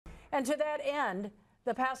And to that end,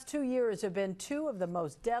 the past 2 years have been two of the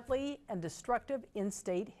most deadly and destructive in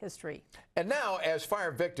state history. And now, as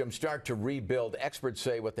fire victims start to rebuild, experts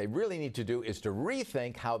say what they really need to do is to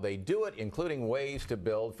rethink how they do it, including ways to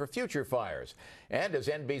build for future fires. And as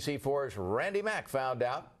NBC4's Randy Mack found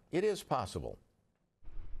out, it is possible.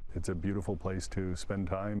 It's a beautiful place to spend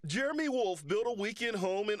time. Jeremy Wolf built a weekend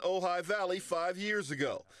home in Ojai Valley 5 years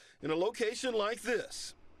ago in a location like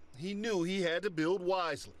this. He knew he had to build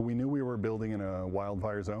wisely. We knew we were building in a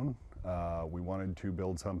wildfire zone. We wanted to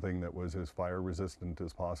build something that was as fire resistant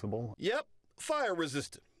as possible. Yep, fire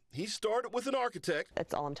resistant. He started with an architect.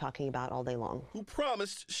 That's all I'm talking about all day long. Who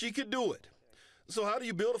promised she could do it. So how do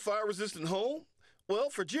you build a fire resistant home? Well,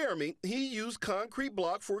 for Jeremy, he used concrete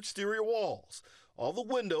block for exterior walls. All the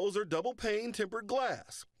windows are double pane tempered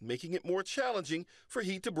glass, making it more challenging for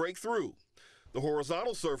heat to break through. The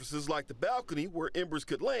horizontal surfaces, like the balcony where embers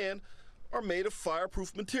could land, are made of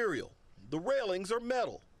fireproof material. The railings are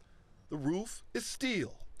metal. The roof is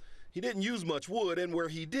steel. He didn't use much wood, and where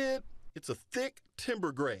he did, it's a thick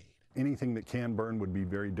timber grade. Anything that can burn would be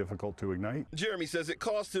very difficult to ignite. Jeremy says it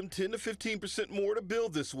cost him 10 to 15% more to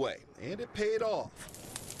build this way, and it paid off.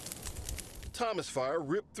 Thomas Fire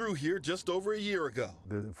ripped through here just over a year ago.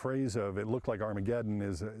 The phrase of "it looked like Armageddon"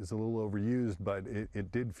 is a little overused, but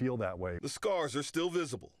it did feel that way. The scars are still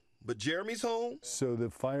visible, but Jeremy's home, so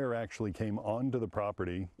the fire actually came onto the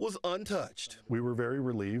property, was untouched. We were very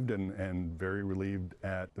relieved and very relieved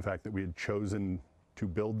at the fact that we had chosen to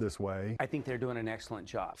build this way. I think they're doing an excellent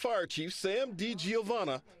job. Fire Chief Sam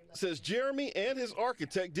DiGiovanna says Jeremy and his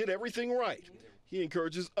architect did everything right. He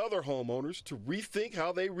encourages other homeowners to rethink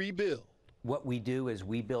how they rebuild. What we do is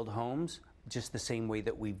we build homes just the same way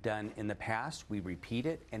that we've done in the past. We repeat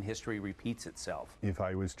it, and history repeats itself. If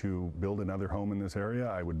I was to build another home in this area,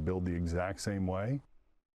 I would build the exact same way.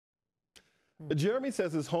 Jeremy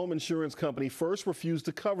says his home insurance company first refused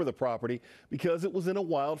to cover the property because it was in a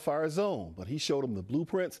wildfire zone, but he showed them the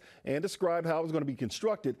blueprints and described how it was going to be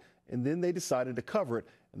constructed, and then they decided to cover it,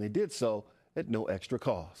 and they did so at no extra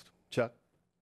cost. Chuck?